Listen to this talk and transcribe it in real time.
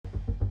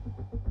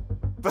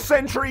For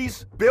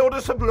centuries,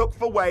 builders have looked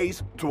for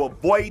ways to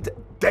avoid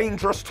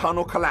dangerous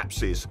tunnel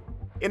collapses.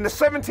 In the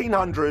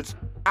 1700s,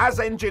 as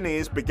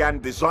engineers began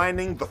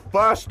designing the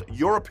first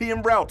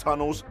European rail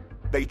tunnels,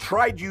 they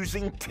tried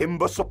using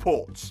timber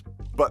supports.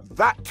 But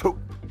that took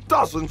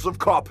dozens of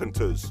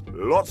carpenters,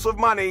 lots of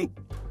money,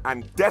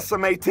 and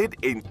decimated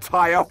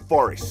entire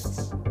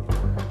forests.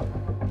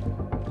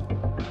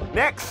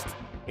 Next,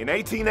 in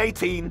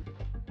 1818,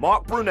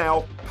 Mark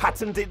Brunel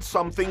patented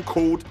something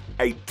called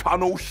a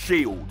tunnel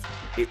shield.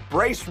 It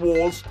braced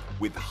walls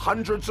with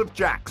hundreds of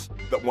jacks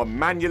that were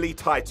manually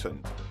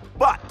tightened.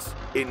 But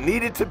it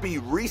needed to be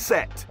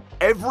reset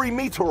every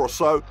meter or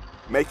so,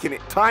 making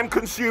it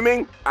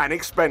time-consuming and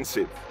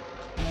expensive.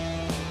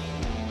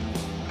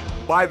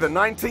 By the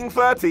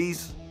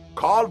 1930s,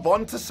 Carl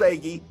von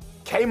Tassegi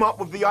came up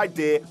with the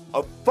idea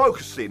of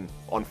focusing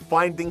on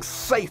finding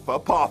safer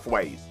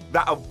pathways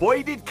that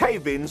avoided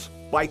cave-ins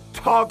by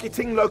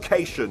targeting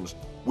locations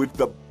with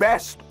the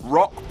best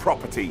rock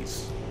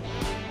properties.